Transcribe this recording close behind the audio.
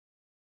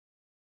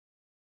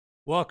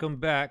Welcome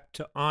back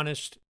to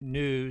Honest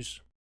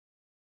News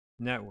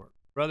Network.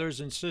 Brothers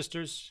and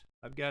sisters,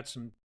 I've got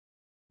some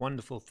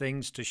wonderful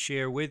things to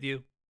share with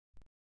you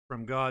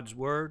from God's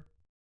Word.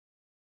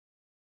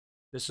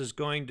 This is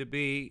going to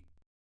be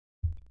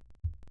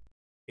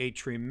a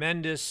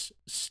tremendous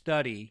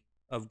study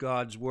of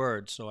God's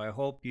Word, so I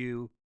hope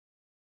you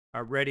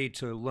are ready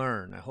to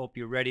learn. I hope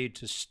you're ready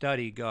to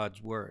study God's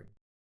Word.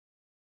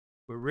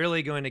 We're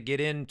really going to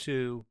get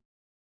into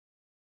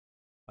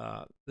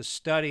the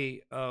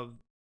study of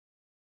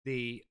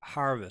the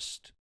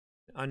harvest,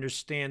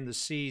 understand the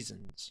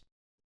seasons.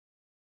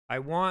 I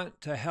want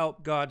to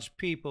help God's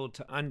people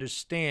to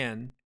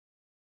understand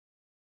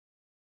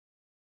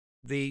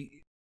the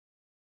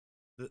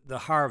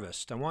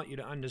harvest. I want you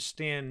to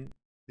understand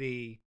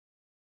the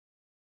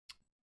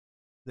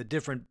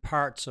different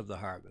parts of the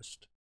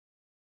harvest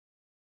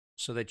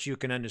so that you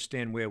can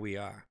understand where we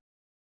are.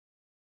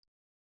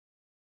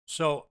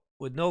 So,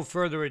 with no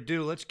further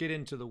ado, let's get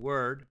into the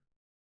Word.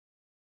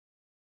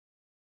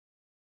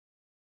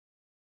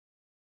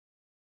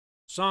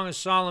 Song of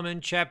Solomon,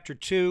 chapter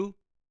 2,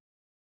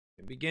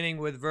 beginning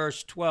with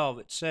verse 12,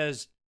 it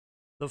says,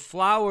 "The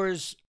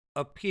flowers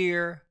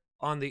appear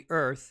on the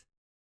earth,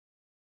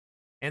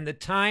 and the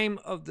time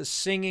of the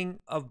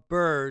singing of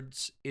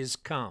birds is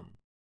come.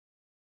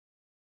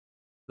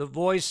 The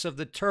voice of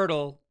the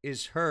turtle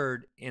is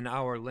heard in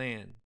our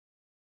land."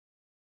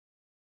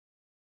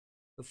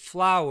 The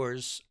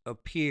flowers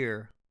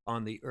appear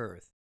on the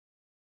earth.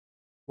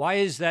 Why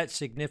is that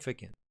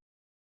significant?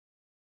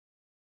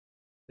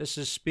 This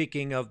is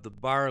speaking of the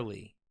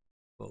barley,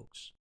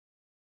 folks.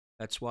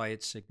 That's why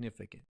it's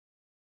significant.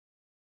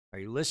 Are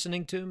you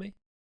listening to me?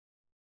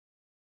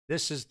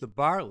 This is the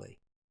barley.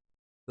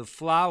 The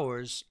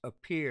flowers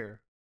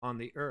appear on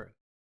the earth.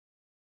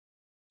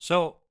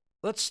 So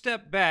let's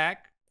step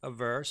back a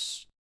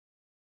verse.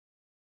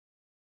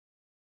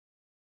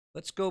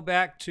 Let's go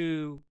back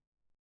to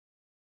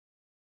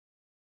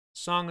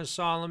Song of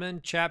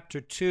Solomon,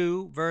 chapter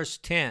 2, verse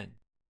 10.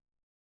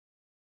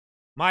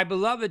 "My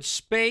beloved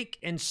spake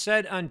and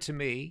said unto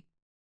me,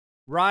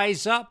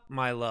 Rise up,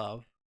 my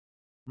love,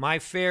 my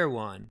fair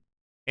one,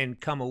 and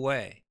come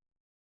away.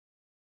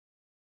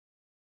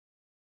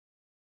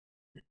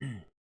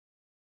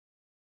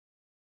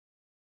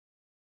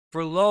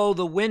 For lo,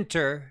 the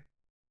winter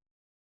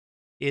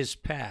is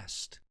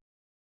past,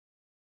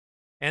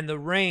 and the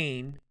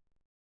rain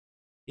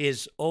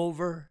is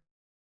over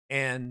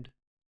and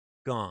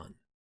gone."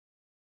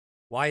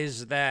 Why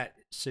is that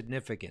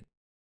significant?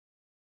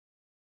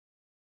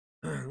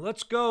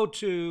 Let's go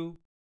to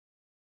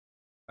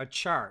a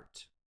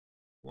chart.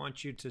 I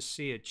want you to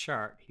see a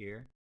chart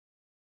here.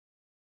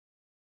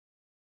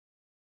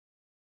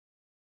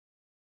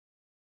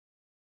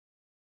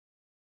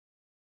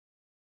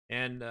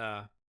 And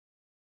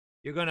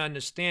you're going to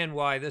understand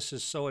why this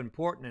is so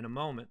important in a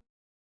moment.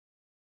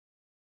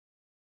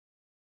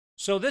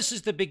 So this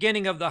is the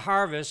beginning of the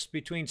harvest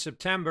between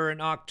September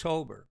and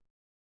October.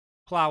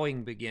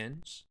 Plowing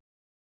begins.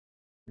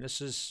 And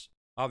this is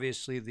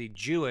obviously the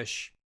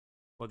Jewish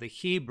or the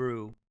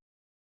Hebrew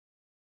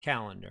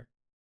calendar.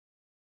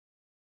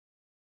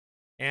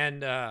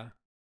 And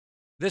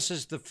this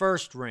is the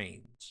first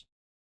rains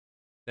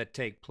that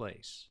take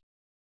place.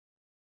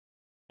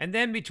 And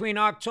then between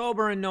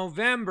October and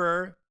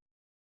November,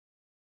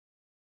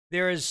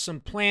 there is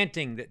some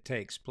planting that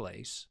takes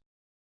place.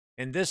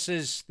 And this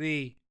is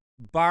the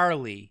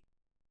barley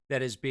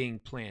that is being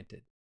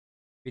planted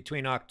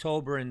between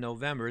October and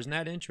November. Isn't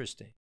that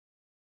interesting?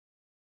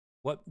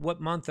 What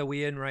month are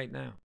we in right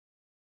now?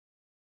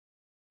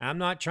 I'm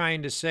not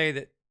trying to say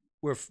that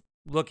we're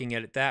looking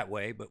at it that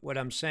way, but what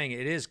I'm saying,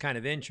 it is kind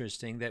of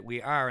interesting that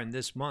we are in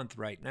this month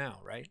right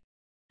now, right?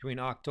 Between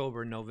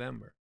October and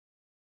November,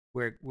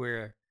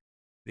 where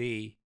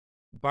the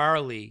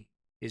barley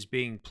is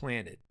being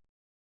planted.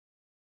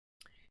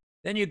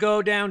 Then you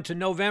go down to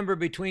November.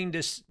 Between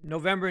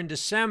November and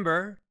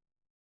December,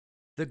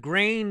 the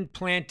grain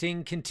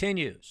planting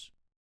continues.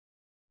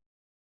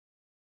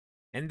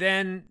 And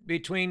then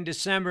between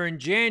December and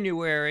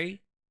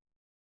January,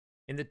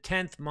 in the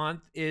 10th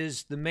month,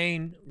 is the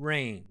main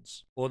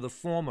rains, or the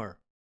former.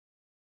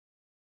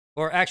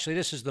 Or actually,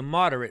 this is the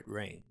moderate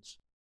rains.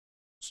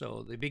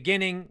 So the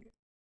beginning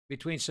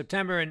between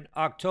September and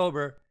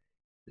October,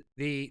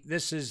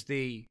 this is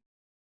the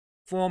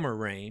former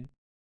rain.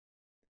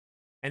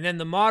 And then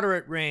the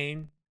moderate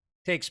rain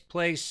takes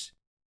place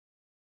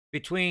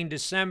between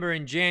December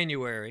and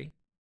January.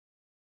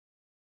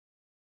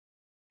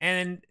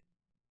 And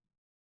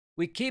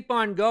we keep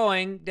on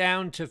going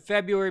down to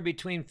February,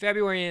 between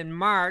February and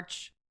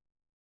March,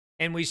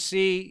 and we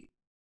see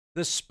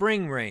the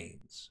spring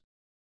rains.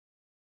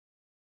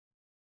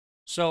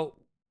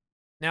 So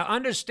now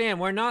understand,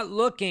 we're not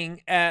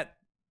looking at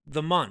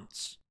the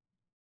months,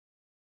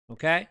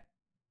 okay?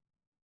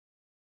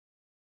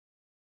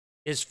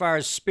 As far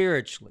as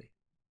spiritually.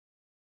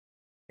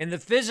 In the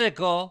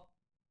physical,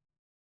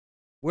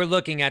 we're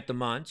looking at the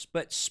months,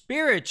 but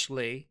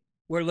spiritually,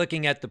 we're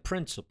looking at the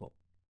principle.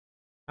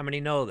 How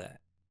many know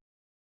that?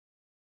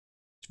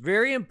 It's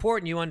very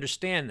important you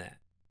understand that.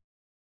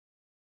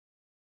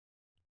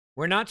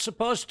 We're not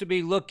supposed to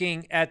be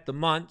looking at the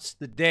months,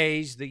 the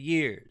days, the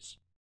years.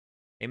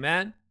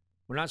 Amen?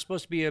 We're not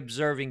supposed to be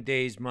observing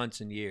days,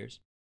 months, and years.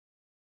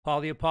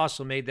 Paul the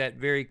Apostle made that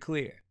very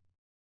clear.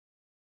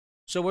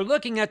 So we're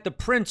looking at the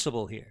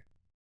principle here.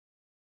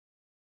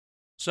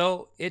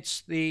 So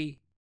it's the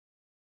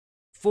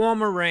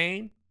former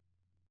rain,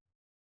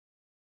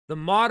 the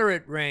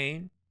moderate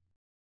rain,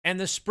 and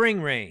the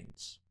spring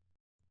rains.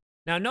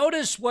 Now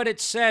notice what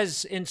it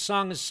says in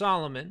Song of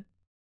Solomon.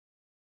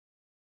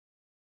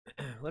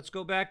 Let's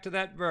go back to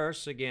that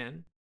verse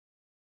again.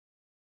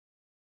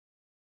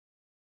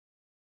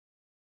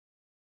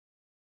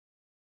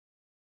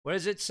 What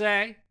does it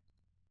say?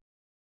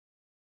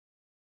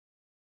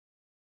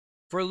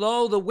 For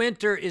lo, the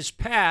winter is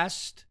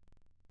past.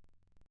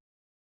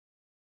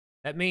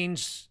 That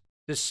means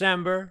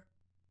December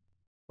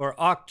or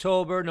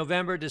October,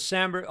 November,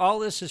 December. All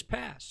this is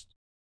past.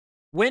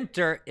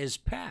 Winter is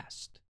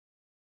past.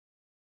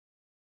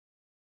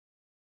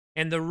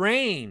 And the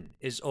rain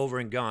is over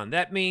and gone.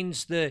 That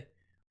means the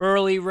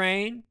early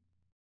rain,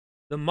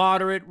 the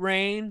moderate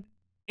rain,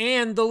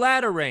 and the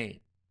latter rain.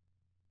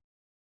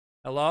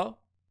 Hello?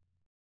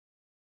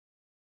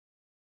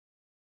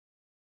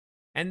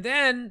 And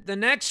then the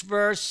next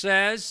verse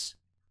says,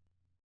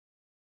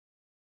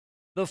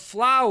 the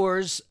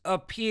flowers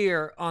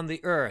appear on the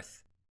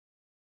earth.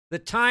 The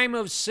time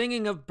of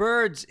singing of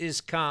birds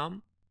is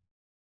come,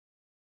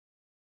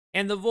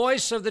 and the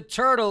voice of the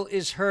turtle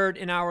is heard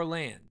in our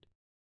land.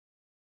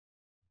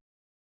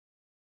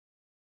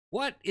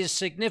 What is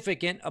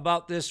significant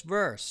about this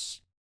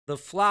verse? The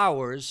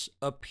flowers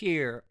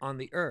appear on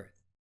the earth.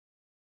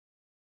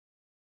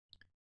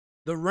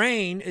 The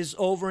rain is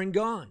over and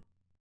gone.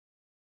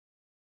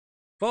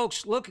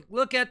 Folks, let's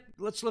look at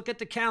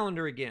the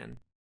calendar again.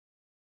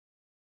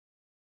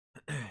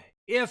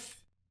 If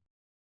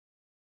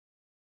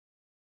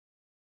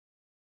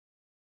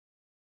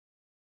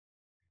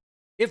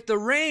the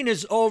rain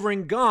is over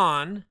and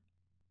gone,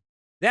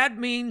 that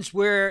means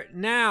we're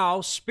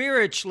now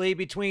spiritually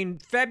between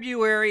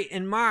February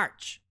and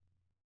March,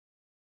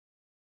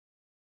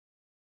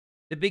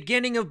 the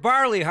beginning of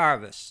barley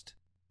harvest.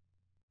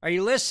 Are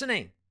you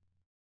listening?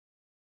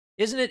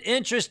 Isn't it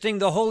interesting?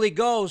 The Holy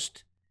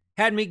Ghost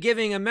had me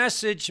giving a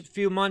message a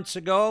few months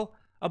ago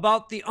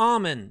about the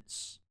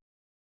almonds.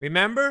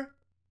 Remember?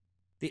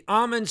 The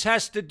almonds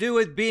has to do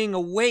with being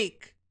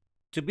awake,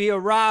 to be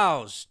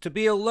aroused, to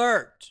be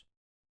alert.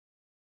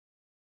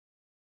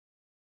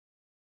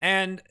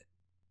 And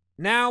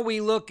now we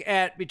look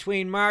at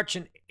between March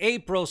and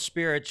April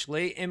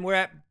spiritually, and we're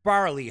at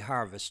barley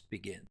harvest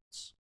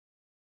begins.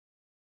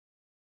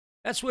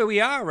 That's where we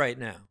are right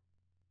now.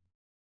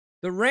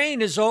 The rain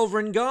is over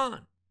and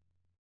gone.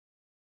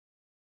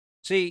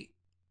 See,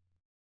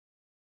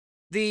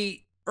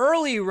 the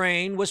early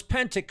rain was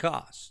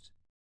Pentecost.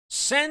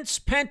 Since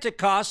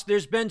Pentecost,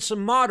 there's been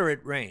some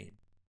moderate rain.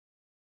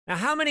 Now,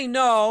 how many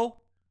know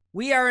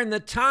we are in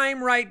the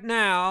time right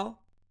now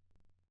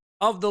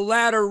of the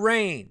latter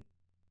rain?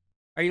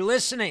 Are you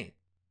listening?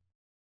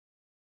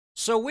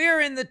 So we're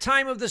in the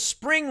time of the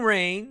spring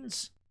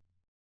rains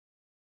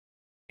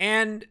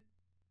and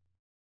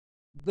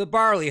the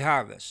barley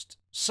harvest.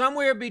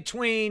 Somewhere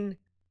between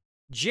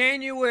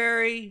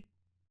January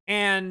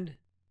and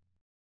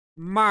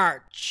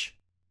March.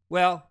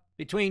 Well,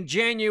 between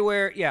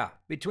January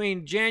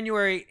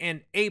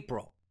and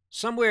April.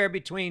 Somewhere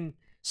between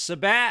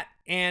Sabat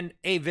and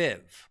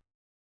Aviv.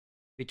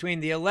 Between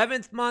the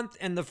 11th month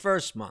and the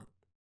 1st month.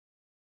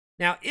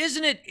 Now,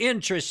 isn't it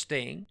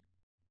interesting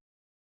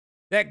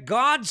that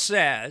God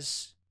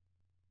says,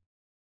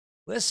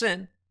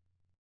 listen,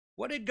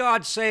 what did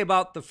God say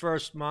about the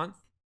 1st month?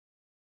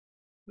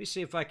 Let me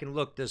see if I can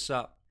look this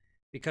up,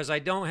 because I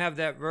don't have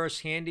that verse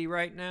handy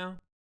right now,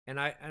 and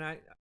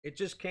it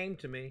just came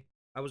to me.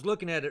 I was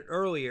looking at it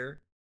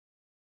earlier,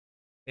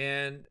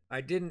 and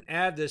I didn't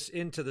add this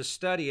into the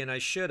study, and I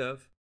should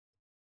have.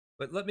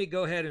 But let me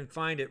go ahead and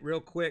find it real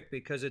quick,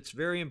 because it's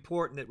very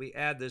important that we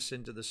add this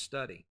into the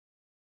study.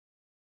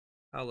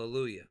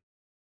 Hallelujah.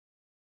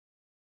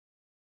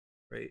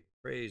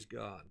 Praise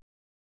God.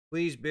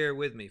 Please bear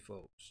with me,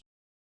 folks.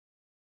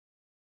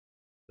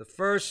 The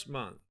 1st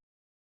month.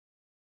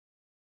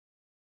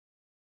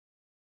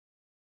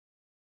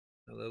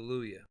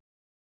 Hallelujah.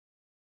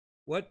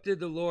 What did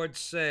the Lord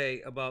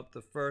say about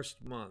the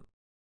 1st month?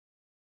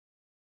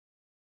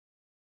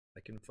 I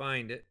can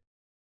find it.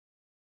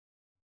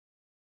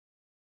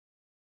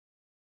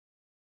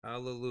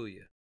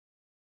 Hallelujah.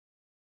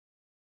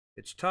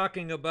 It's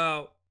talking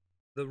about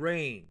the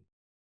rain,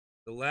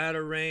 the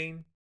latter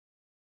rain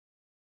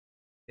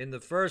in the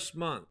 1st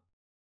month.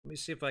 Let me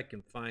see if I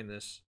can find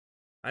this.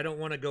 I don't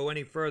want to go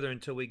any further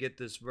until we get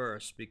this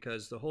verse,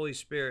 because the Holy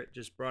Spirit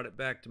just brought it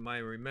back to my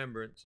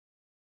remembrance.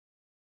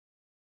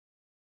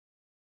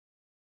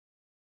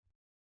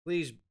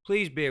 Please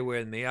bear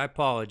with me. I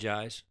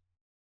apologize.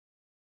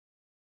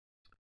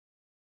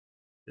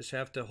 Just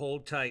have to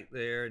hold tight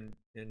there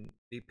and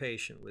be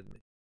patient with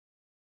me.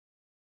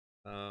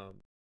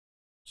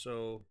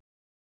 So,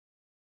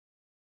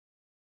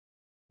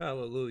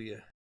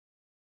 hallelujah.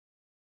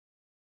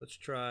 Let's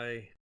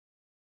try.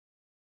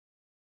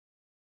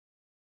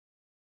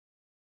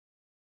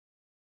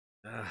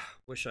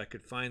 Wish I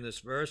could find this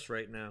verse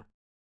right now.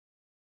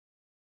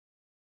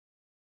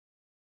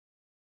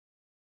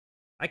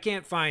 I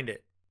can't find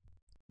it,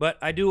 but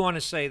I do want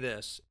to say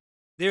this.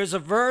 There's a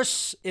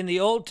verse in the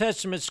Old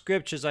Testament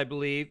scriptures, I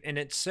believe, and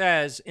it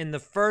says in the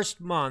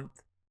first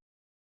month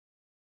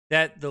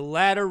that the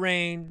latter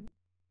rain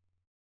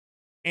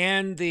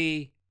and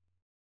the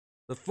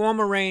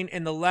former rain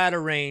and the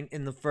latter rain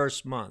in the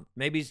first month.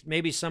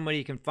 Maybe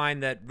somebody can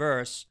find that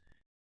verse.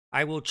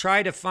 I will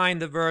try to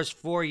find the verse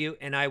for you,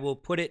 and I will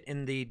put it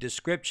in the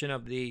description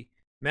of the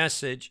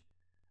message.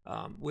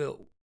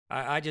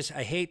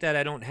 I hate that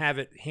I don't have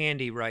it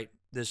handy right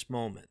this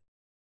moment.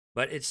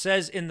 But it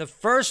says in the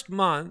first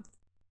month,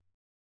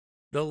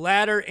 the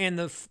latter and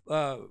the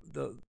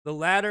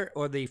latter,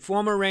 or the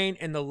former rain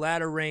and the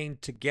latter rain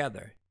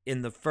together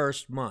in the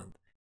first month.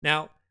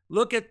 Now,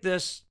 look at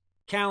this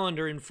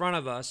calendar in front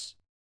of us.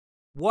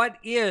 What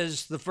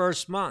is the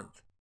first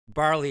month?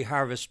 Barley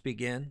harvest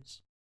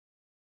begins.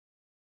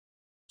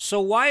 So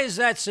why is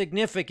that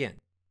significant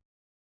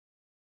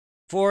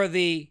for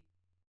the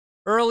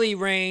early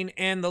rain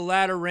and the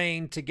latter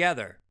rain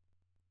together?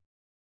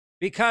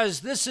 Because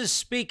this is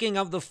speaking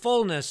of the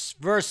fullness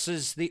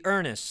versus the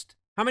earnest.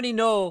 How many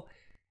know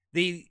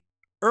the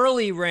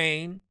early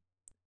rain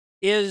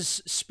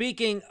is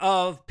speaking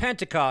of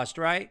Pentecost,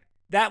 right?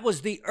 That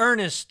was the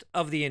earnest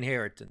of the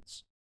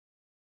inheritance.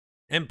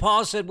 And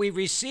Paul said, we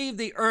received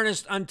the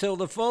earnest until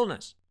the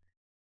fullness.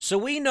 So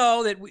we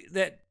know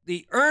that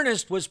the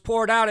earnest was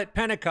poured out at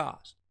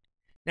Pentecost.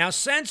 Now,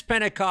 since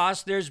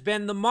Pentecost, there's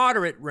been the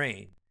moderate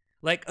rain,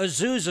 like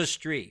Azusa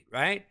Street,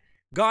 right?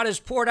 God has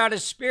poured out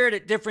his Spirit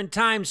at different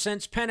times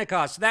since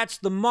Pentecost. That's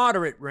the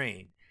moderate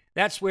rain.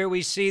 That's where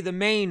we see the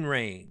main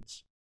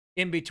rains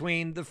in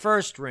between the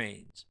first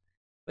rains.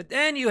 But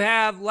then you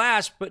have,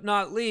 last but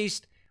not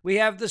least, we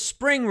have the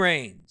spring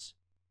rains,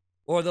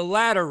 or the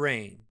latter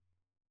rain.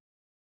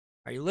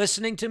 Are you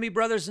listening to me,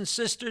 brothers and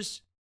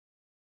sisters?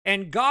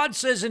 And God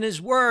says in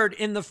his word,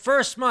 in the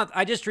first month,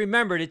 I just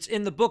remembered, it's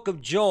in the book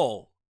of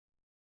Joel,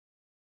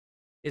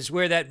 is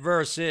where that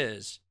verse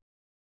is.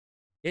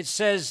 It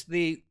says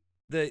the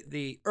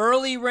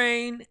early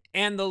rain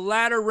and the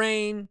latter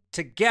rain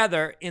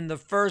together in the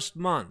first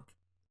month.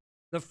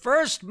 The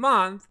first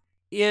month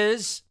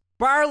is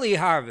barley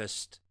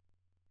harvest.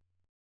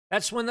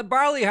 That's when the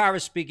barley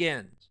harvest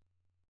begins.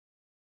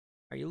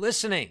 Are you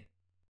listening?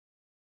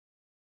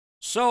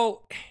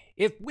 So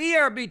if we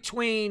are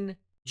between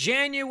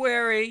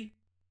January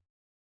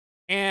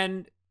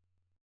and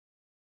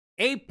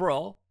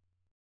April,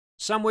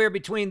 somewhere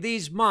between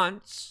these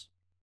months,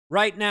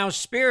 right now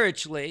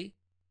spiritually,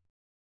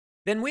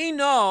 then we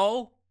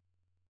know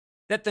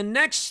that the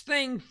next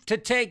thing to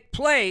take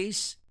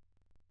place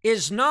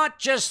is not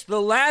just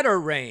the latter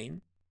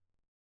rain,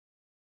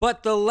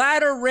 but the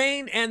latter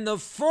rain and the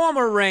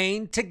former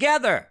rain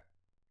together.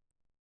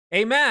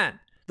 Amen.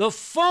 The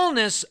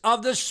fullness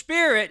of the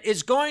Spirit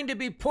is going to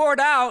be poured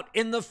out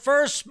in the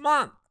first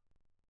month.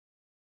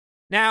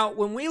 Now,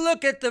 when we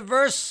look at the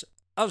verse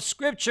of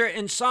Scripture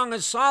in Song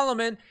of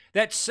Solomon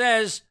that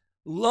says,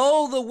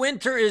 lo, the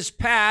winter is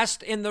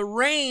past and the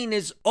rain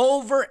is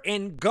over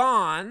and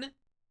gone,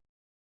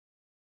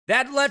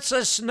 that lets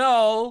us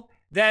know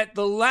that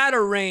the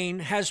latter rain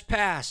has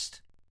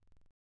passed.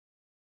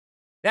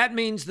 That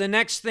means the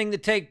next thing to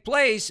take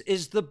place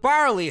is the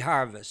barley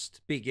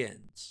harvest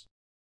begins.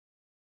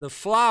 The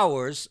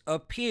flowers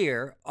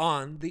appear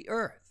on the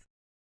earth.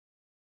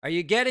 Are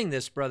you getting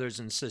this, brothers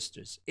and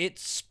sisters?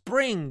 It's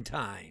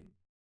springtime,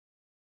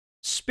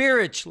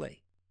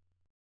 spiritually.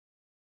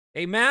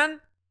 Amen?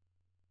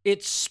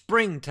 It's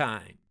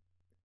springtime.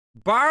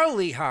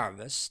 Barley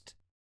harvest,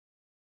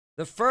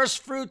 the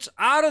first fruits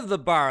out of the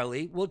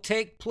barley, will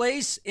take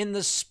place in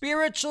the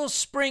spiritual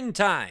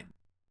springtime.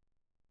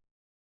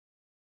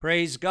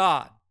 Praise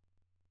God.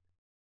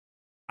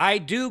 I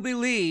do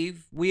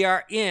believe we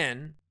are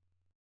in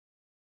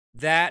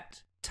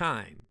that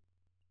time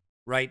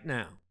right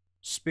now,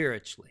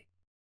 spiritually.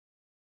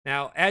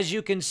 Now, as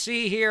you can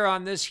see here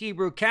on this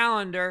Hebrew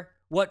calendar,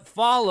 what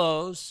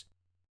follows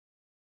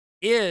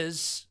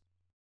is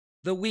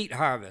the wheat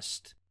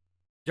harvest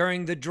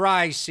during the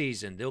dry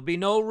season. There'll be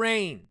no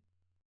rain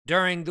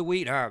during the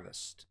wheat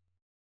harvest.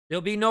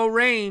 There'll be no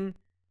rain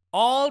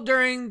all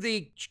during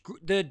the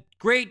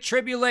great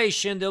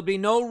tribulation. There'll be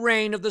no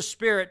rain of the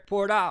Spirit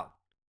poured out.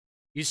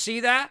 You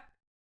see that?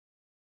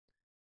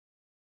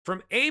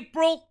 From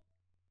April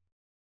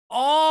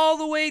all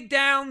the way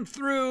down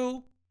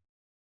through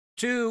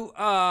to,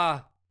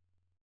 to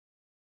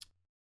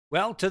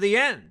the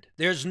end.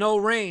 There's no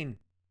rain.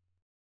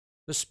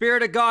 The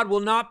Spirit of God will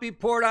not be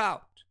poured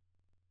out.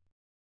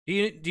 Do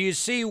you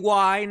see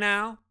why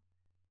now?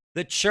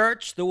 The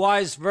church, the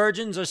wise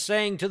virgins, are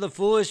saying to the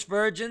foolish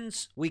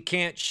virgins, we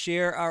can't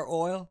share our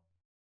oil.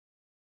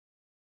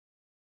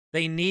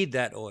 They need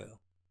that oil.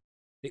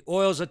 The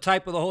oil is a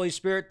type of the Holy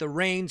Spirit. The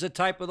rain's a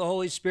type of the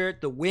Holy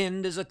Spirit. The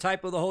wind is a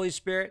type of the Holy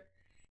Spirit.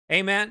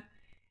 Amen.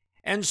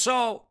 And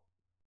so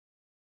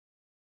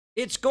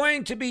it's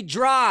going to be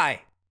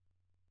dry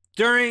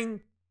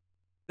during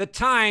the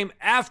time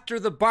after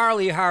the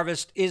barley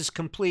harvest is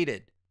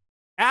completed,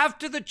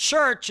 after the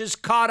church is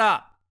caught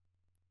up.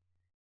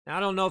 Now, I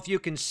don't know if you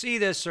can see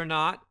this or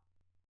not,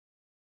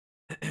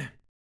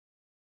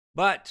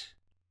 but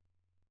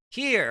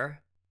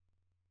here,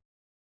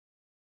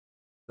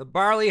 the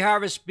barley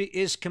harvest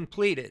is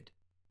completed,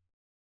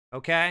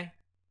 okay?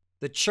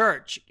 The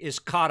church is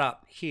caught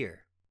up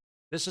here.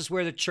 This is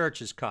where the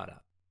church is caught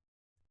up.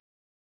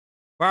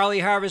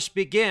 Barley harvest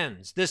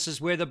begins. This is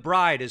where the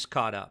bride is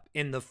caught up,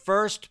 in the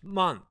first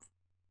month,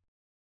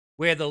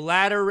 where the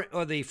latter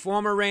or the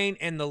former rain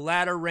and the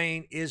latter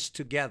rain is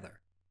together.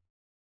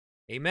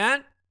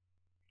 Amen?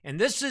 And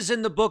this is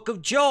in the book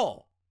of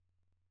Joel.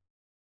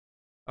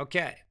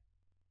 Okay.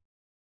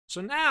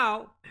 So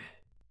now,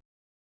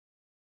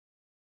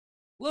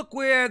 look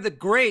where the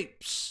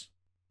grapes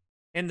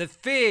and the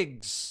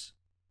figs,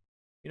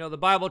 you know, the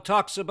Bible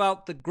talks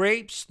about the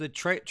grapes, the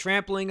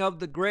trampling of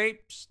the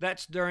grapes.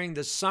 That's during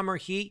the summer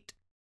heat.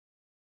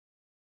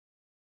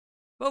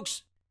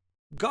 Folks,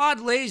 God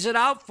lays it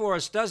out for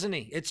us, doesn't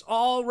he? It's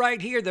all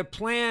right here. The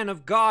plan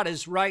of God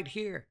is right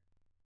here.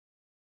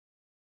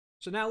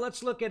 So now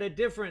let's look at a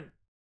different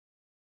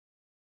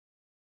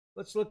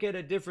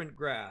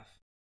graph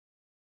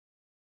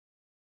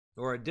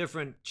or a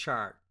different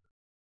chart.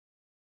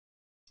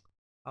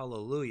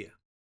 Hallelujah.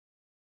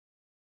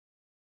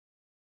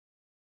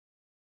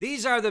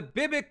 These are the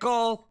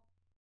biblical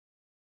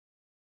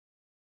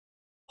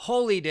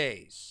holy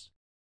days,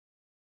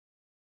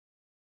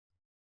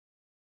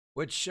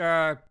 which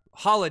are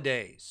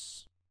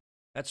holidays.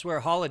 That's where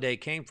holiday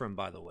came from,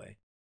 by the way,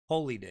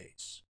 holy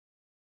days.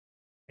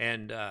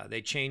 And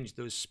they changed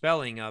the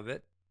spelling of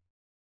it.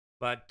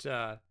 But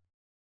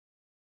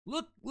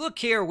look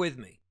here with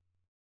me.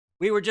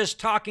 We were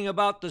just talking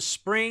about the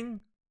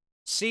spring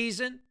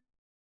season.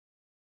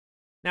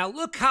 Now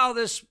look how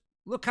this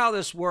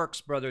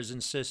works, brothers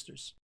and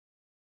sisters.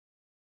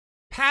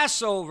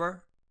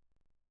 Passover,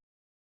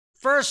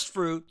 first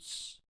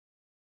fruits,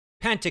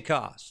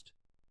 Pentecost.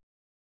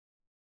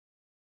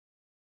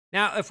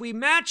 Now, if we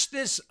match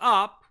this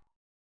up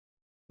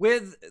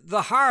with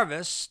the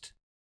harvest,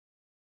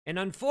 and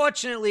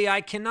unfortunately,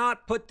 I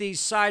cannot put these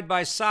side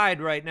by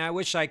side right now. I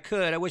wish I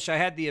could. I wish I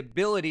had the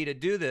ability to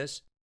do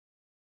this.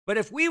 But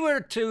if we were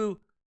to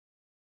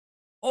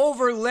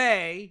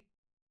overlay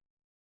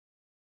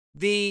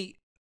the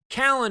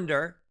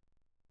calendar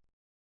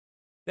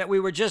that we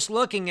were just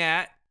looking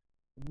at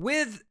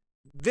with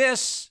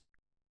this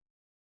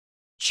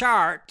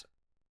chart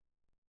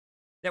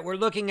that we're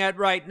looking at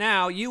right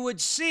now, you would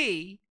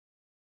see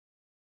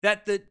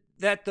that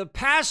the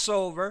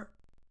Passover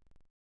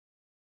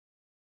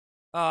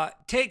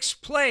takes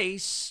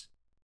place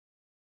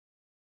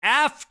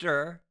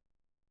after,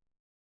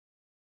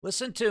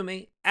 listen to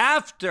me,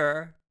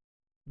 after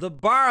the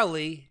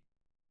barley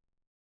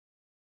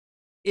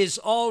is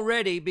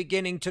already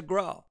beginning to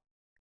grow.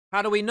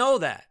 How do we know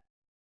that?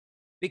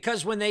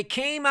 Because when they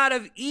came out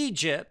of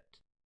Egypt,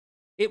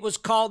 it was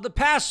called the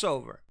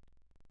Passover,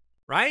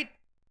 right?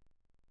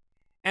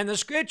 And the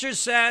scripture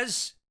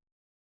says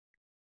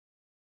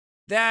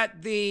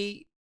that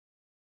the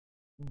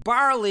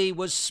barley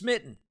was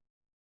smitten,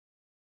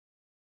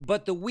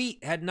 but the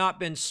wheat had not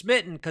been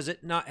smitten because it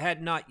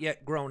had not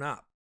yet grown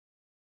up.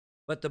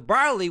 But the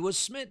barley was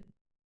smitten.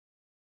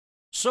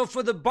 So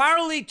for the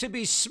barley to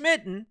be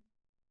smitten,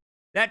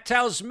 that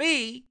tells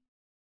me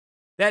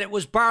that it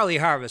was barley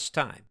harvest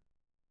time,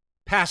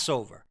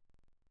 Passover.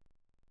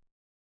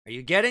 Are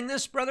you getting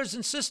this, brothers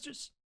and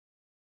sisters?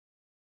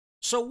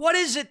 So what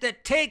is it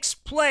that takes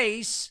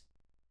place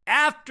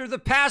after the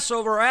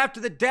Passover, or after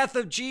the death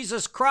of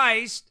Jesus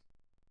Christ,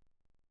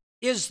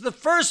 is the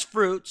first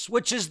fruits,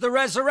 which is the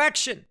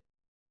resurrection.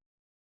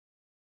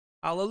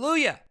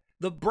 Hallelujah.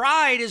 The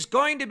bride is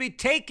going to be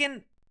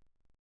taken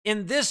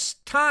in this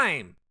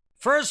time.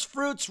 First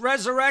fruits,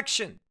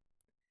 resurrection.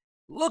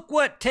 Look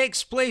what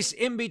takes place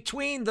in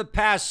between the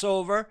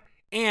Passover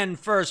and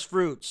first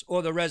fruits,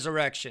 or the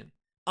resurrection.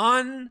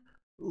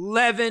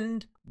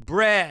 Unleavened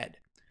bread.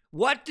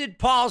 What did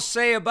Paul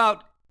say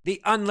about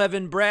the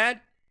unleavened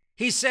bread?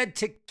 He said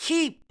to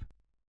keep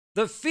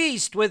the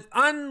feast with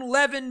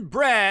unleavened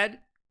bread,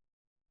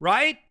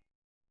 right?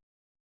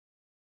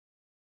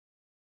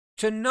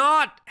 To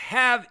not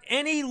have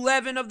any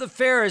leaven of the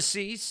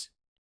Pharisees,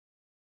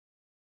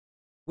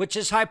 which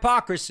is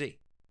hypocrisy.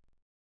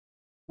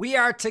 We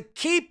are to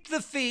keep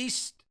the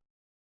feast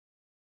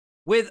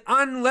with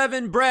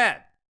unleavened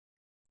bread.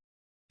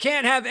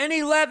 Can't have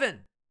any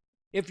leaven.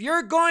 If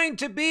you're going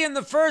to be in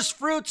the first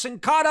fruits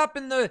and caught up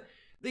in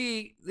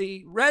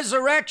the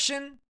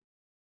resurrection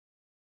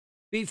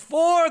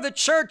before the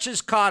church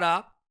is caught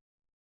up,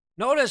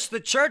 notice the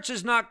church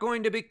is not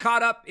going to be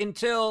caught up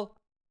until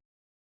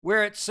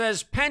where it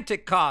says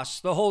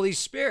Pentecost, the Holy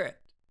Spirit.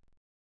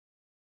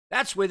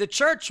 That's where the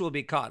church will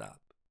be caught up.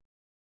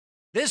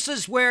 This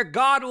is where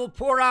God will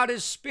pour out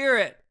his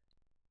Spirit.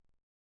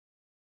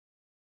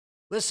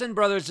 Listen,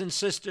 brothers and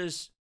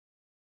sisters,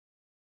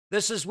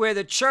 this is where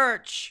the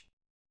church,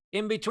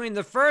 in between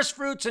the first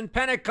fruits and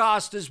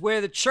Pentecost, is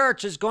where the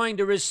church is going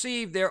to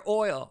receive their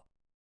oil.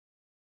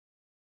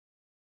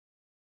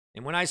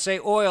 And when I say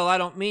oil, I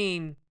don't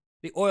mean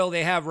the oil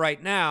they have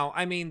right now.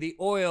 I mean the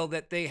oil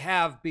that they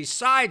have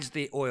besides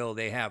the oil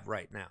they have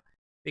right now.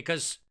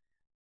 Because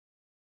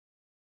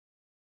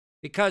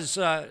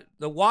the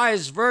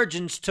wise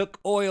virgins took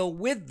oil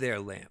with their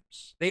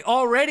lamps. They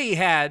already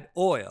had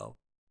oil,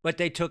 but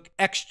they took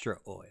extra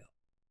oil.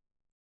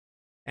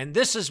 And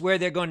this is where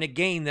they're going to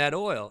gain that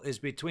oil, is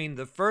between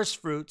the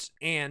first fruits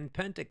and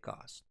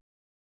Pentecost.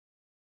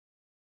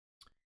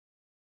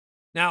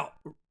 Now,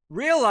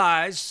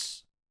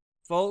 realize,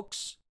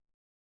 folks,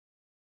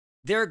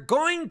 they're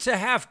going to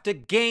have to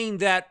gain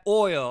that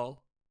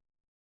oil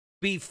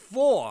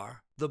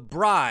before the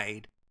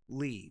bride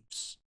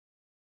leaves.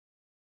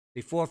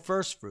 Before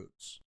first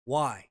fruits.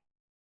 Why?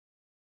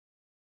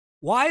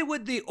 Why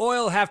would the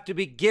oil have to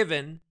be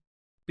given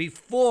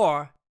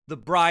before the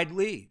bride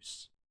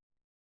leaves?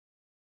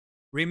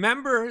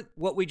 Remember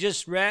what we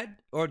just read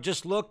or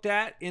just looked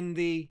at in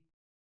the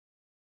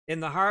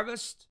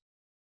harvest?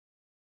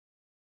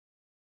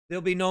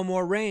 There'll be no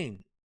more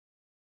rain.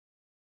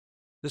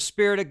 The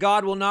Spirit of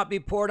God will not be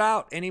poured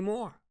out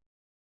anymore.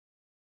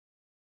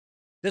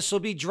 This will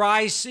be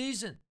dry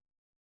season.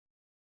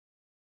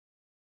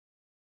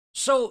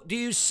 So, do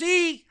you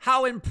see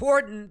how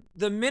important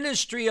the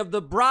ministry of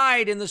the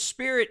bride and the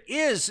Spirit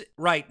is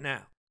right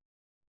now?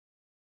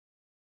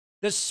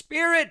 The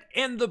Spirit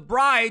and the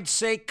bride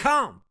say,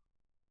 "Come,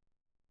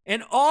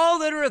 and all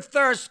that are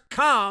athirst,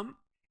 come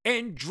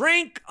and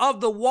drink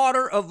of the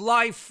water of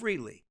life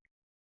freely."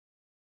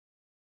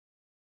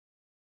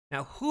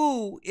 Now,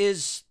 who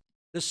is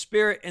the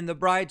Spirit and the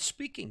bride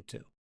speaking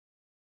to?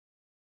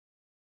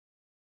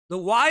 The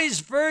wise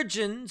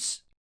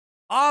virgins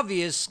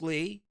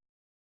obviously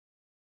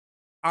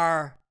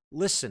are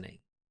listening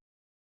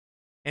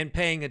and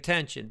paying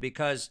attention,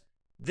 because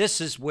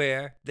this is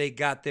where they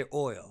got their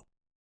oil.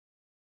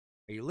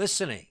 Are you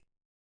listening?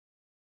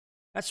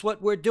 That's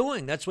what we're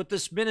doing. That's what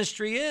this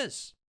ministry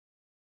is.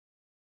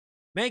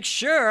 Make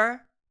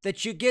sure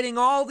that you're getting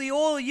all the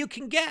oil you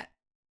can get.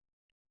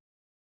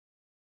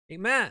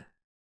 Amen.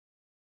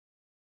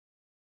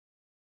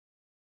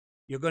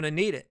 You're going to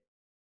need it.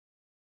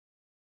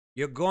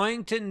 You're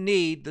going to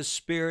need the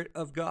Spirit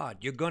of God.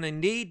 You're going to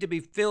need to be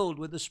filled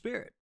with the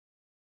Spirit.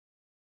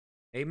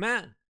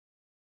 Amen.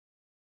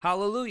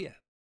 Hallelujah.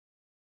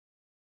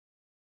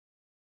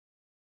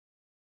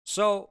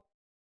 So,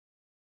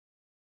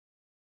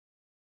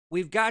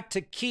 we've got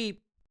to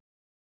keep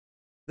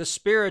the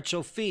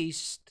spiritual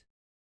feast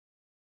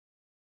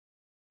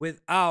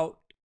without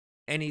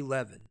any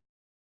leaven.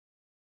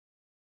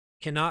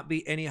 Cannot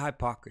be any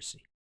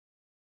hypocrisy.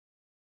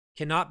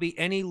 Cannot be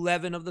any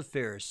leaven of the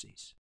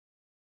Pharisees.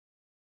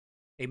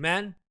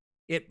 Amen?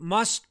 It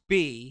must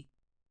be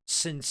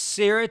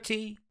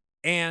sincerity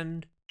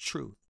and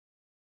truth.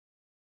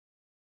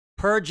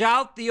 Purge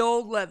out the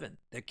old leaven.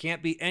 There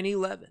can't be any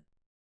leaven.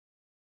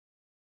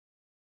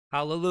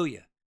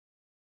 Hallelujah.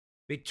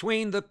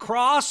 Between the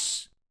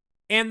cross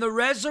and the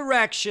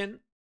resurrection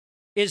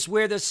is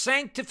where the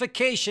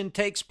sanctification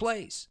takes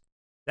place.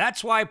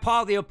 That's why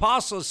Paul the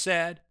Apostle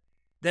said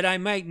that I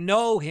might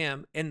know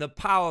him in the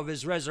power of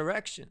his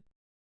resurrection,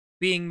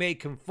 being made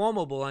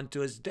conformable unto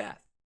his death.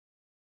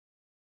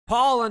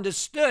 Paul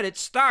understood it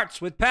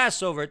starts with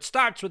Passover. It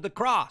starts with the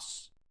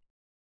cross.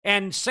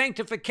 And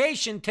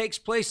sanctification takes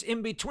place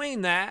in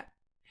between that.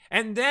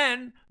 And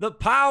then the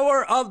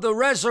power of the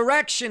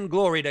resurrection,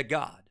 glory to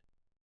God.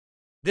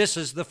 This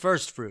is the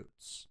first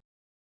fruits.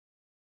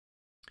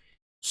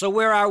 So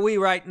where are we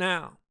right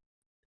now?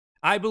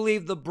 I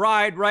believe the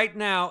bride right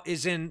now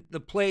is in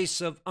the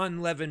place of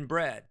unleavened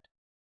bread,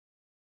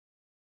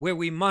 where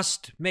we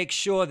must make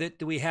sure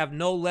that we have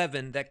no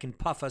leaven that can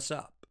puff us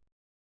up.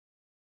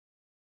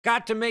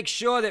 Got to make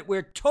sure that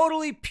we're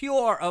totally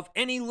pure of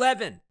any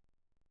leaven.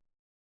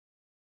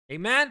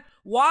 Amen?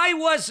 Why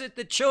was it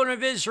the children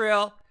of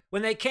Israel,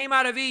 when they came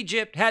out of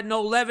Egypt, had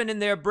no leaven in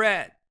their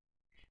bread?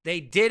 They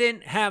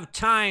didn't have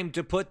time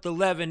to put the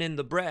leaven in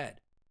the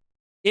bread.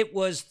 It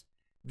was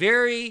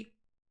very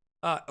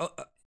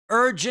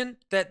urgent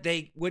that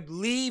they would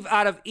leave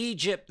out of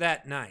Egypt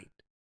that night.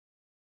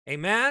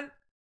 Amen?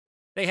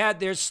 They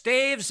had their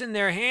staves in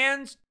their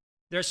hands,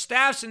 their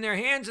staffs in their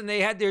hands, and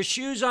they had their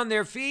shoes on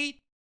their feet,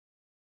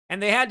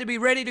 and they had to be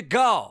ready to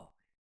go.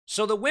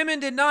 So the women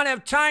did not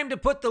have time to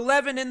put the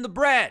leaven in the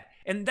bread.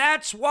 And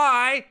that's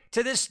why,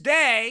 to this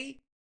day,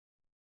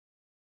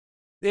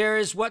 there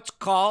is what's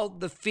called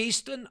the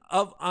Feasting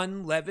of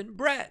Unleavened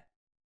Bread.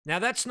 Now,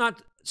 that's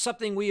not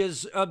something we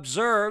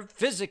observe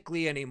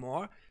physically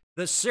anymore.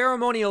 The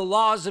ceremonial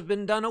laws have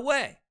been done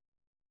away.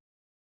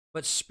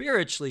 But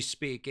spiritually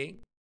speaking,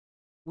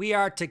 we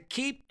are to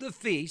keep the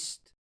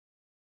feast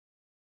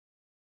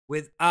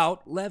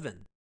without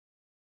leaven.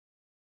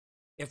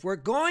 If we're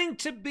going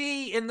to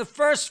be in the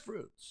first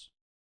fruits,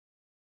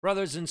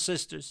 Brothers and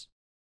sisters,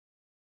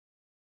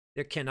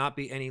 there cannot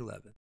be any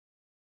leaven.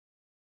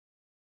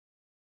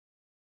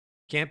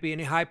 Can't be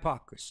any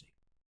hypocrisy.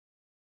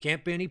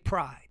 Can't be any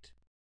pride.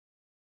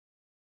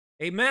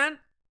 Amen?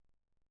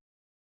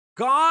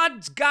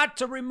 God's got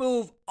to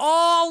remove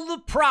all the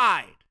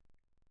pride,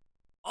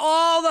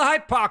 all the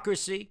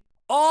hypocrisy,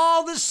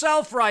 all the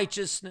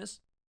self-righteousness.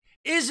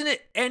 Isn't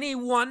it any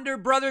wonder,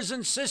 brothers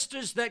and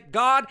sisters, that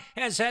God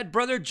has had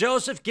Brother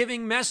Joseph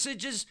giving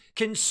messages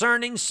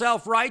concerning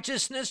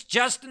self-righteousness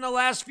just in the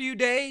last few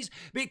days?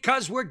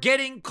 Because we're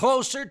getting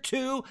closer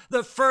to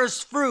the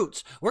first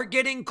fruits. We're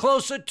getting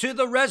closer to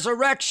the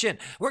resurrection.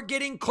 We're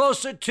getting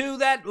closer to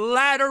that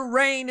latter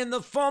rain and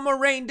the former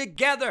rain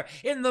together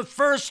in the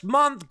first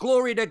month.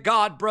 Glory to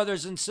God,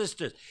 brothers and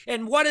sisters.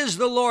 And what is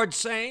the Lord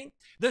saying?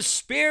 The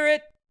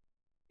Spirit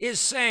is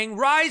saying,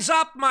 rise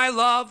up, my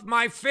love,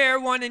 my fair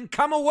one, and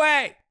come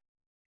away.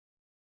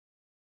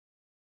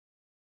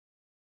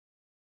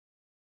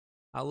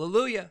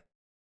 Hallelujah.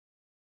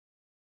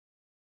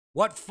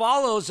 What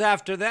follows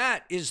after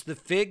that is the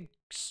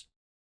figs,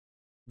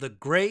 the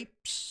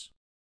grapes.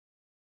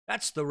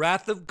 That's the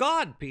wrath of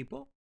God,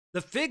 people.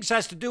 The figs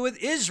has to do with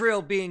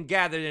Israel being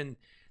gathered in,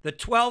 the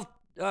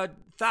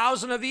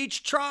 12,000 of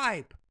each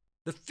tribe.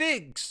 The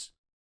figs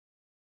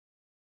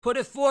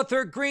putteth forth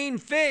her green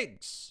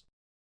figs.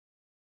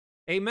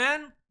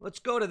 Amen? Let's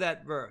go to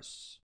that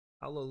verse.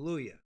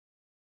 Hallelujah.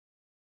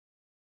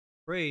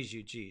 Praise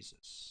you,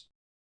 Jesus.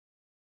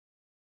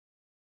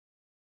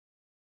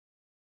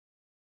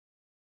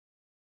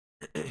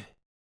 The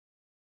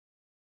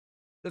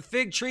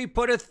fig tree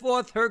putteth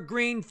forth her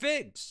green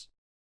figs.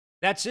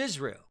 That's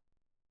Israel.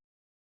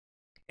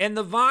 And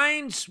the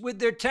vines with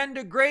their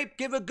tender grape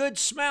give a good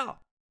smell.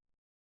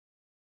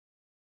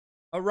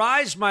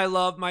 Arise, my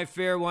love, my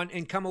fair one,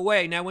 and come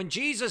away. Now, when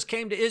Jesus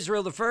came to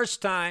Israel the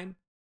first time,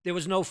 there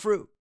was no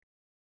fruit.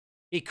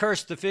 He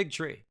cursed the fig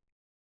tree.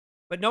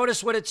 But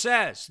notice what it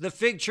says. The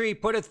fig tree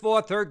putteth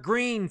forth her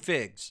green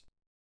figs.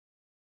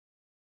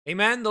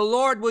 Amen. The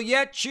Lord will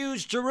yet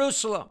choose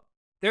Jerusalem.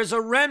 There's a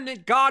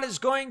remnant God is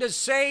going to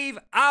save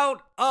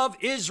out of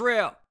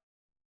Israel.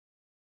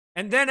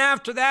 And then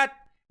after that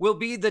will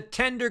be the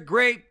tender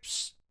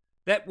grapes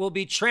that will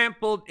be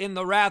trampled in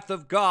the wrath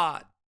of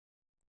God.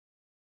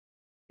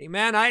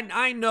 Amen.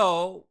 I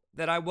know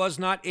that I was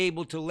not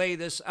able to lay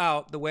this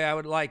out the way I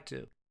would like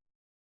to.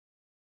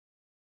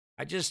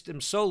 I just am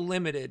so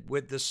limited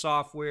with the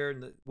software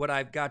and what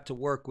I've got to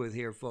work with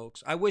here,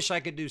 folks. I wish I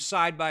could do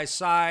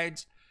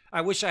side-by-sides.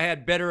 I wish I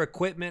had better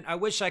equipment. I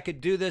wish I could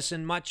do this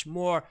in much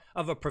more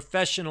of a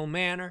professional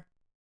manner.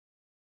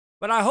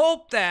 But I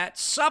hope that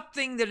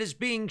something that is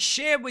being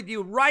shared with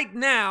you right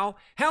now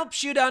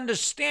helps you to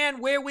understand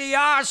where we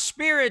are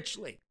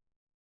spiritually.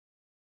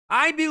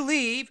 I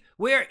believe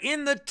we're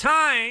in the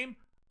time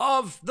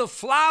of the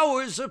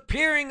flowers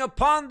appearing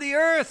upon the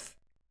earth.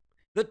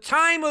 The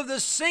time of the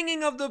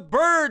singing of the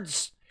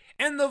birds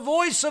and the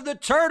voice of the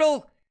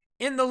turtle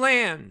in the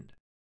land.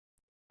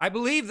 I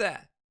believe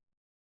that.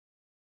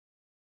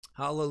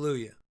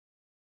 Hallelujah.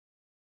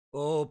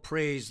 Oh,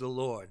 praise the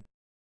Lord.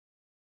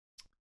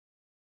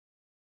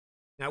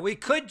 Now, we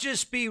could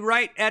just be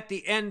right at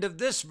the end of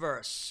this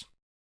verse.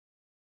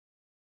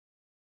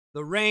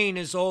 The rain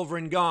is over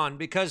and gone,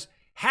 because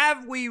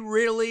have we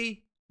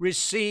really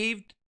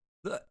received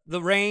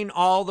the rain,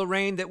 all the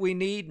rain that we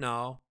need?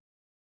 No.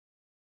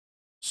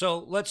 So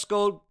let's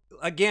go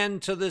again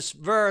to this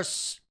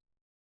verse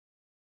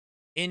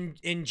in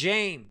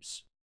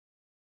James.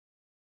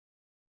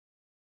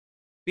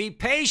 Be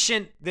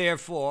patient,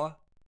 therefore,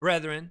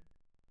 brethren,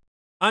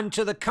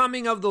 unto the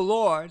coming of the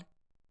Lord.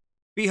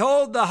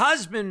 Behold, the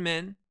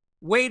husbandman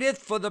waiteth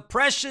for the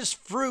precious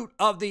fruit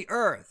of the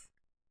earth,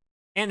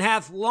 and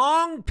hath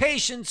long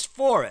patience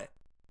for it,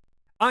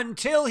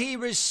 until he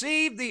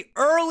receive the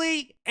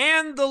early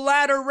and the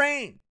latter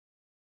rain.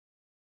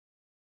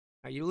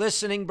 Are you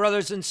listening,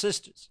 brothers and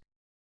sisters?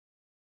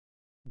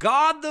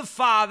 God the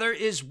Father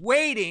is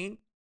waiting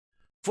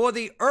for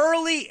the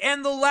early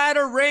and the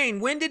latter rain.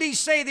 When did he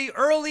say the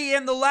early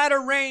and the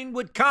latter rain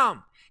would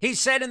come? He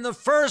said in the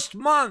first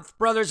month,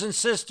 brothers and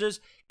sisters,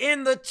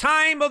 in the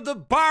time of the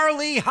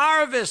barley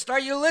harvest. Are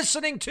you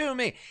listening to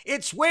me?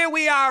 It's where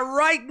we are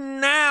right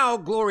now,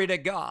 glory to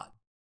God.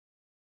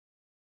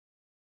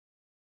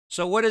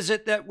 So what is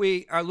it that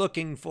we are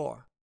looking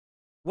for?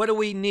 What do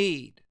we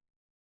need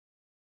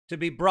to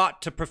be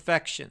brought to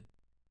perfection?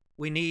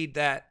 We need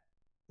that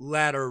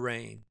latter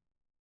rain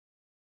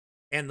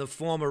and the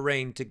former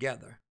rain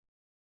together.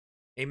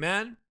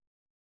 Amen?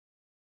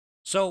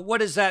 So what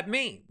does that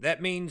mean?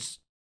 That means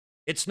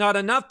it's not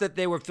enough that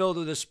they were filled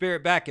with the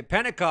Spirit back at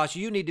Pentecost.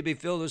 You need to be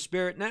filled with the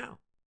Spirit now.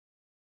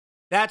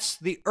 That's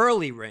the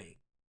early rain.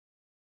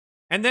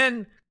 And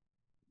then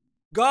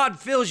God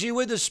fills you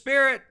with the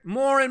Spirit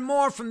more and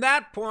more from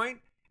that point.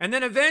 And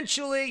then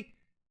eventually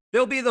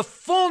there'll be the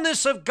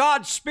fullness of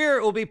God's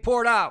Spirit will be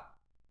poured out.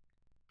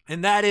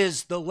 And that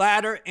is the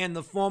latter and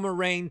the former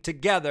rain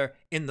together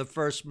in the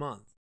first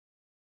month.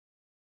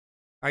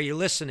 Are you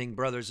listening,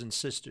 brothers and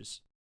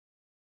sisters?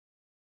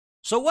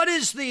 So what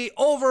is the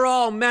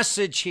overall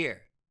message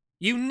here?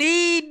 You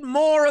need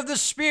more of the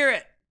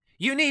Spirit.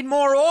 You need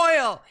more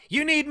oil.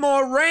 You need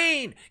more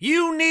rain.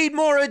 You need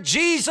more of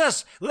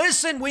Jesus.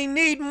 Listen, we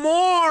need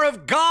more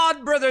of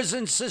God, brothers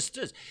and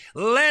sisters.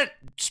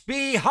 Let's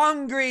be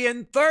hungry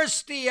and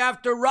thirsty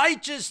after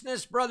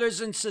righteousness, brothers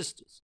and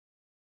sisters.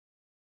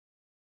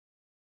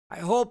 I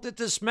hope that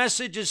this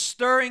message is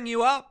stirring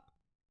you up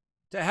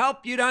to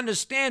help you to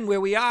understand where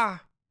we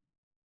are.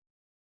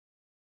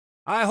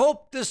 I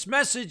hope this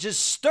message is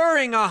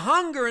stirring a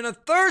hunger and a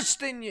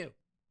thirst in you,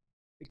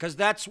 because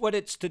that's what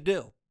it's to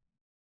do.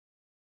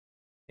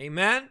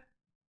 Amen?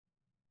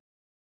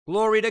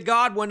 Glory to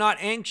God. We're not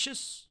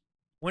anxious.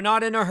 We're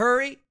not in a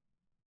hurry.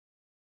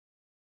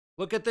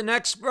 Look at the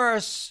next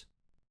verse.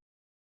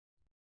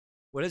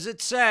 What does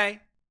it say?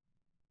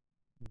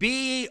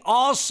 Be ye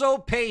also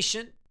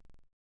patient.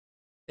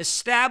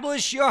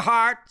 Establish your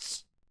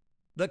hearts.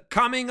 The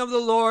coming of the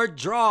Lord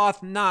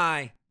draweth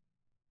nigh.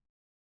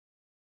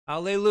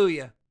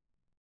 Hallelujah.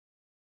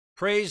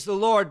 Praise the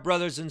Lord,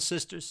 brothers and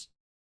sisters.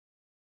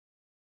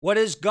 What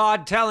is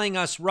God telling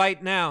us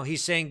right now?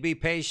 He's saying, be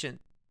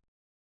patient.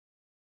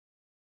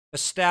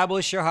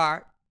 Establish your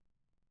heart.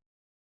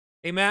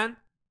 Amen?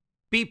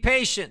 Be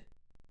patient.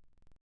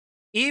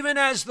 Even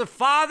as the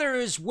Father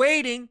is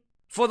waiting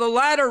for the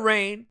latter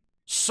rain,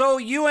 so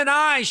you and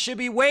I should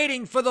be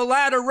waiting for the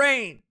latter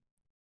rain.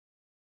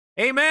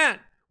 Amen.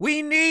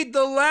 We need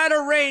the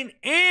latter rain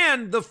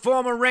and the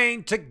former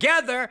rain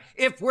together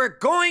if we're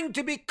going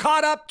to be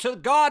caught up to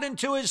God and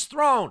to his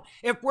throne,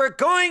 if we're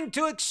going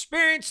to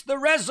experience the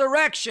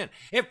resurrection,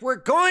 if we're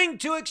going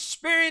to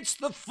experience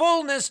the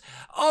fullness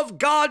of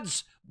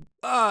God's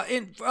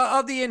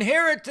of the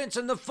inheritance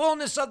and the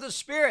fullness of the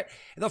Spirit,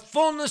 the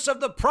fullness of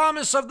the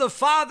promise of the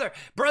Father,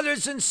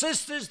 brothers and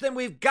sisters, then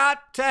we've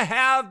got to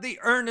have the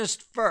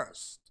earnest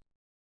first.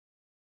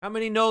 How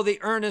many know the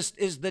earnest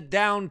is the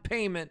down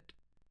payment,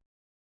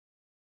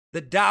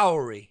 the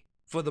dowry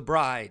for the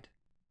bride?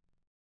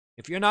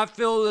 If you're not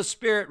filled with the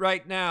Spirit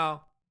right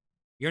now,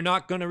 you're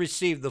not going to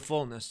receive the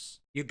fullness.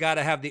 You got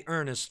to have the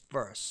earnest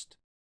first.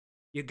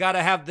 You got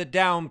to have the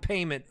down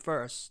payment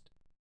first.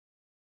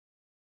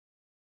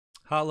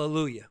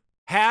 Hallelujah.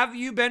 Have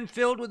you been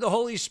filled with the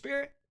Holy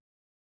Spirit?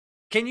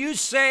 Can you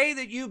say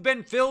that you've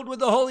been filled with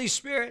the Holy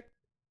Spirit?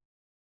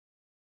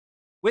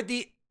 With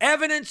the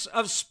evidence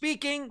of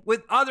speaking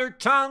with other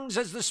tongues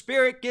as the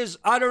Spirit gives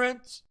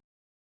utterance?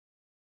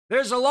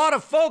 There's a lot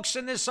of folks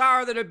in this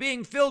hour that are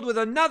being filled with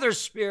another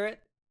spirit,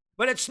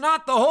 but it's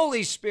not the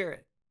Holy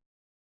Spirit.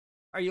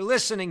 Are you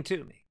listening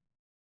to me?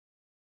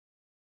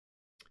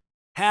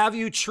 Have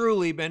you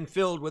truly been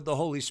filled with the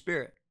Holy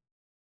Spirit?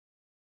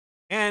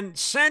 And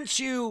since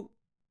you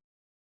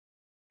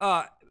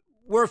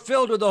were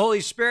filled with the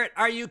Holy Spirit,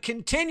 are you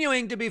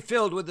continuing to be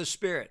filled with the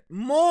Spirit?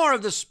 More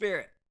of the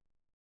Spirit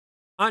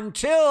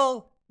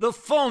until the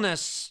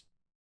fullness.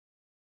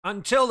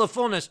 Until the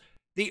fullness.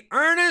 The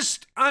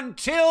earnest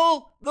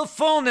until the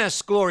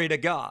fullness. Glory to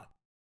God.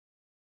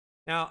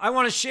 Now, I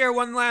want to share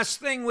one last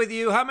thing with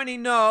you. How many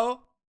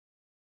know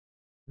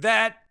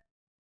that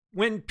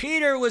when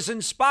Peter was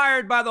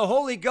inspired by the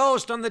Holy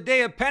Ghost on the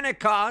day of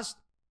Pentecost,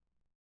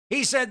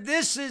 he said,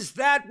 this is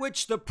that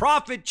which the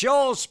prophet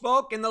Joel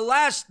spoke. In the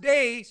last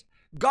days,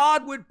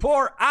 God would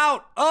pour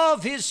out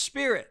of his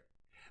Spirit.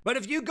 But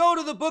if you go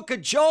to the book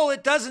of Joel,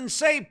 it doesn't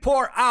say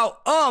pour out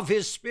of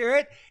his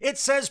Spirit. It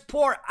says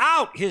pour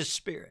out his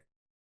Spirit.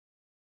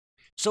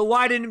 So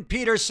why didn't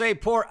Peter say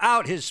pour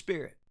out his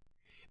Spirit?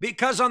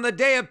 Because on the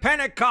day of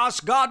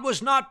Pentecost, God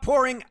was not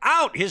pouring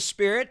out his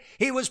Spirit.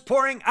 He was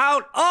pouring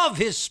out of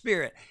his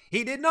Spirit.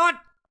 He did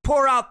not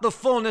pour out the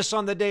fullness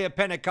on the day of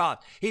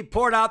Pentecost. He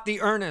poured out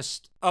the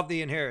earnest of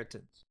the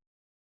inheritance.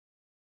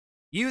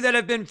 You that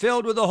have been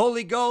filled with the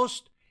Holy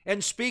Ghost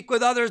and speak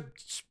with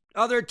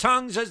other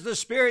tongues as the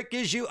Spirit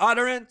gives you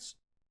utterance,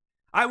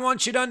 I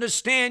want you to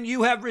understand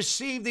you have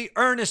received the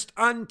earnest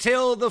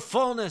until the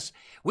fullness.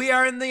 We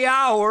are in the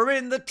hour, we're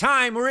in the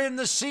time, we're in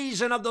the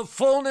season of the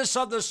fullness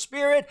of the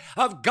Spirit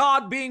of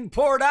God being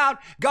poured out.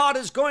 God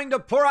is going to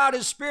pour out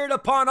his Spirit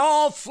upon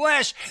all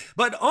flesh,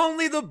 but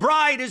only the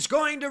bride is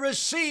going to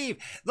receive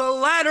the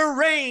latter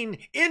rain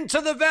into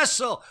the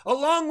vessel,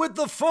 along with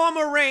the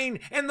former rain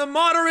and the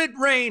moderate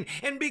rain,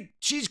 and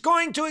she's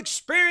going to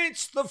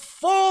experience the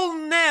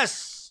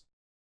fullness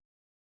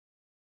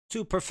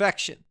to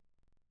perfection.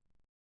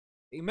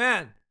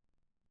 Amen.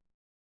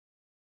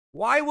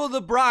 Why will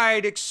the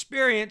bride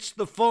experience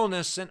the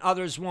fullness and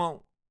others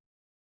won't?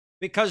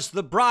 Because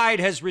the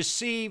bride has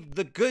received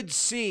the good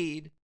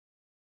seed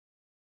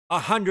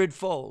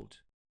 100-fold.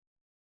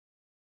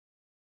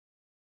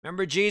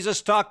 Remember,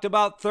 Jesus talked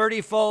about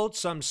 30-fold,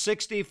 some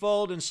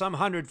 60-fold, and some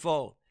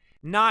 100-fold.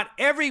 Not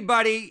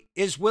everybody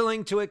is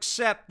willing to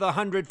accept the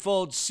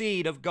 100-fold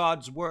seed of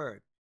God's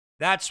word.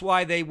 That's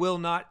why they will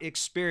not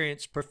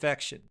experience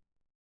perfection.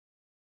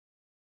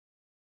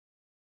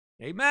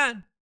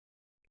 Amen.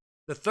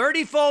 The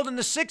 30-fold and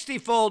the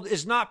 60-fold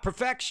is not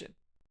perfection.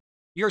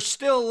 You're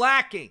still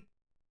lacking.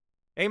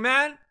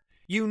 Amen.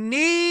 You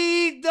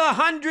need the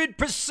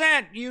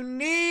 100%. You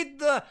need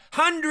the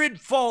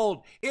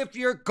 100-fold if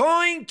you're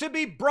going to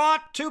be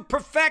brought to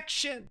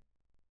perfection.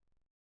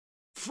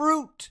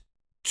 Fruit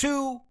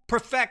to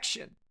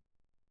perfection.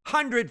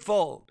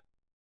 100-fold.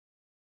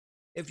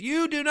 If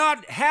you do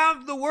not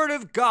have the Word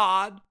of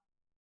God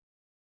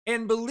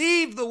and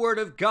believe the Word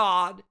of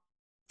God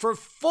for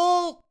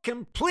full,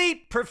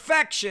 complete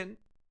perfection,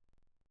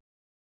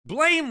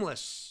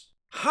 blameless,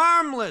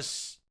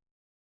 harmless,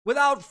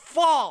 without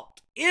fault,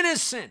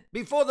 innocent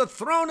before the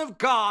throne of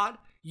God,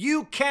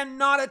 you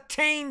cannot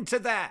attain to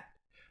that.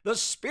 The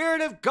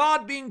Spirit of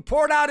God being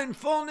poured out in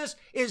fullness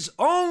is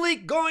only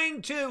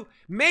going to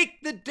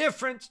make the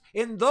difference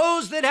in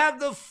those that have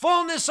the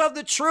fullness of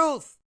the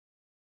truth.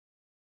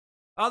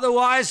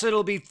 Otherwise,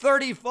 it'll be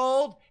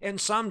 30-fold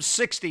and some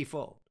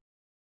 60-fold.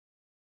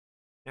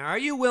 Now, are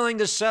you willing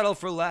to settle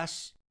for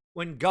less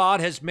when God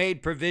has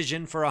made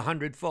provision for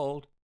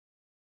 100-fold?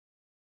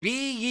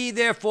 Be ye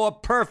therefore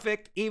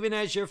perfect, even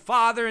as your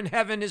Father in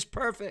heaven is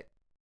perfect.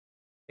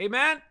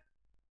 Amen?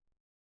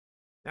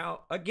 Now,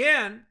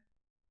 again,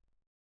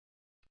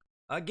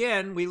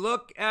 we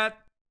look at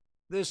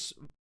this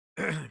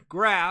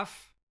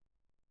graph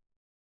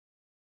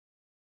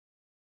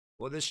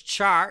or this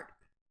chart.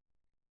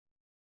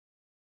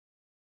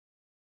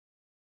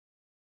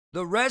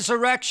 The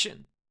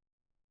resurrection,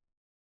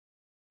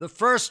 the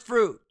first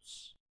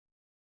fruits.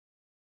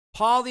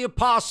 Paul the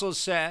Apostle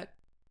said,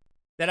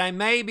 that I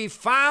may be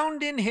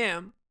found in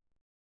him,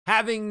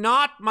 having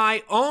not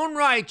my own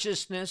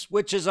righteousness,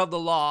 which is of the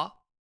law,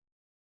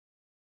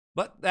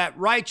 but that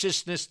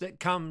righteousness that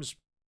comes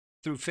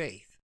through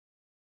faith.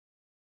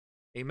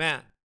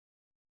 Amen.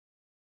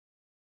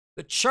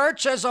 The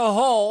church as a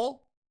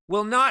whole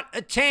will not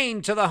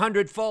attain to the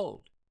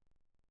 100-fold.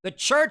 The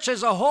church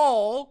as a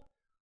whole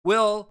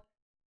will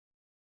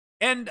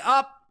end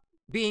up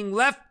being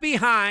left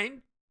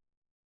behind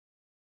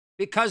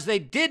because they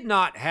did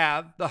not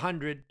have the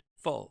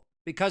 100-fold,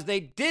 because they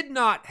did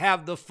not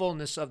have the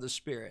fullness of the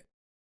Spirit.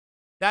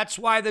 That's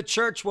why the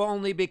church will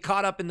only be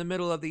caught up in the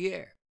middle of the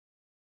air.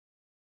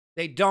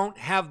 They don't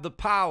have the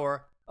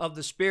power of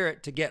the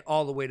Spirit to get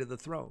all the way to the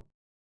throne.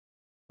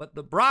 But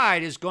the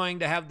bride is going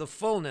to have the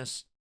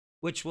fullness,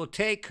 which will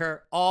take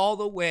her all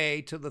the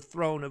way to the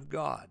throne of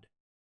God,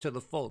 to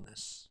the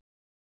fullness.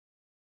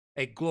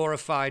 A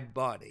glorified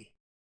body,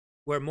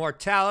 where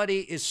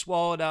mortality is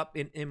swallowed up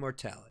in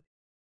immortality.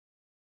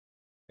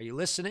 Are you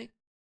listening?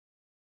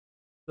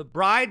 The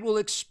bride will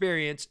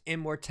experience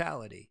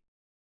immortality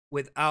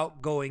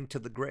without going to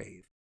the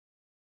grave.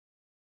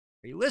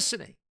 Are you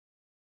listening?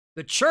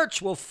 The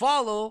church will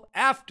follow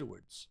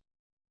afterwards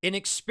and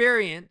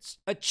experience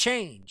a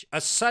change,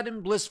 a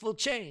sudden blissful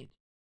change,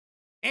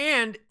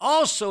 and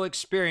also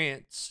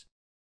experience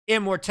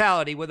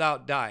immortality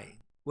without dying,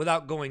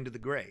 without going to the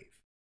grave.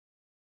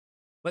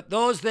 But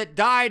those that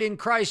died in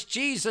Christ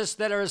Jesus,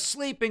 that are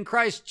asleep in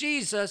Christ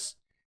Jesus,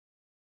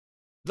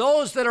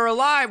 those that are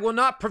alive will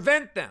not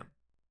prevent them.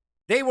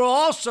 They were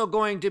also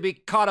going to be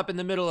caught up in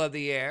the middle of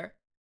the air.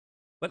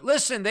 But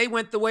listen, they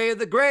went the way of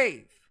the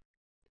grave.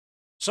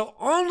 So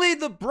only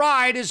the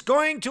bride is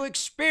going to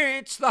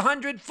experience the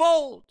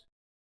 100-fold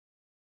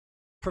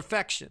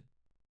perfection.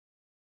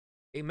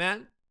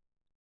 Amen?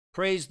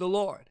 Praise the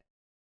Lord.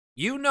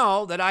 You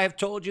know that I have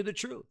told you the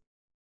truth.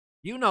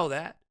 You know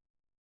that.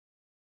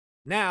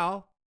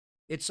 Now,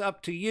 it's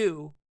up to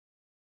you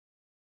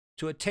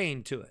to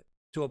attain to it,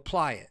 to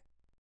apply it,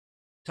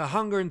 to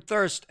hunger and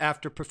thirst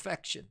after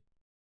perfection.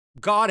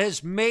 God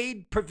has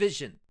made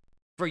provision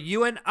for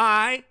you and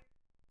I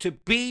to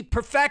be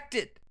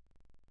perfected,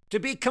 to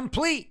be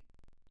complete.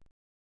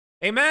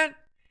 Amen?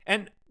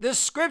 And this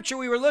scripture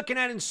we were looking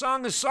at in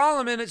Song of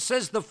Solomon, it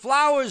says the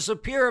flowers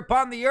appear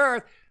upon the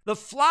earth. The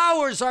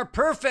flowers are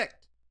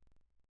perfect.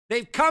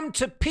 They've come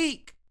to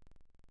peak.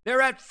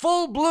 They're at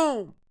full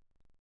bloom.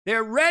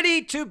 They're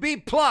ready to be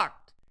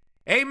plucked.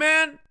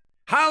 Amen?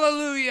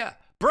 Hallelujah.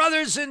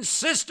 Brothers and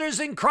sisters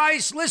in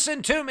Christ,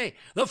 listen to me.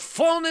 The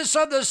fullness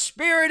of the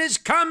Spirit is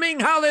coming.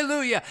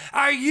 Hallelujah.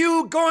 Are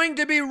you going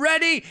to be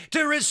ready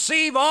to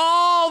receive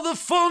all the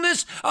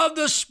fullness of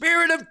the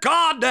Spirit of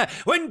God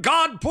when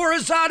God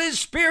pours out His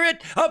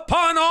Spirit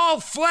upon all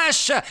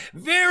flesh?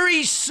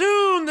 Very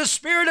soon the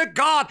Spirit of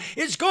God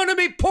is going to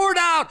be poured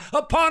out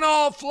upon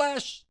all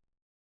flesh.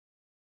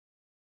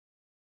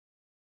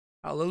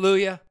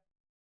 Hallelujah.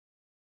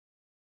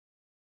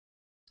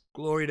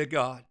 Glory to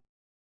God.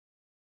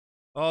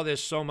 Oh,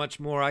 there's so much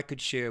more I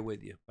could share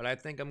with you, but I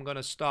think I'm going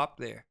to stop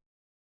there.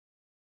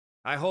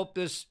 I hope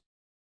this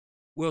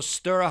will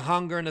stir a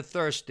hunger and a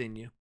thirst in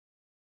you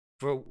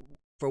for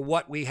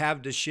what we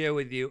have to share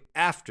with you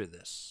after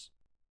this.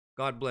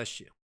 God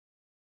bless you.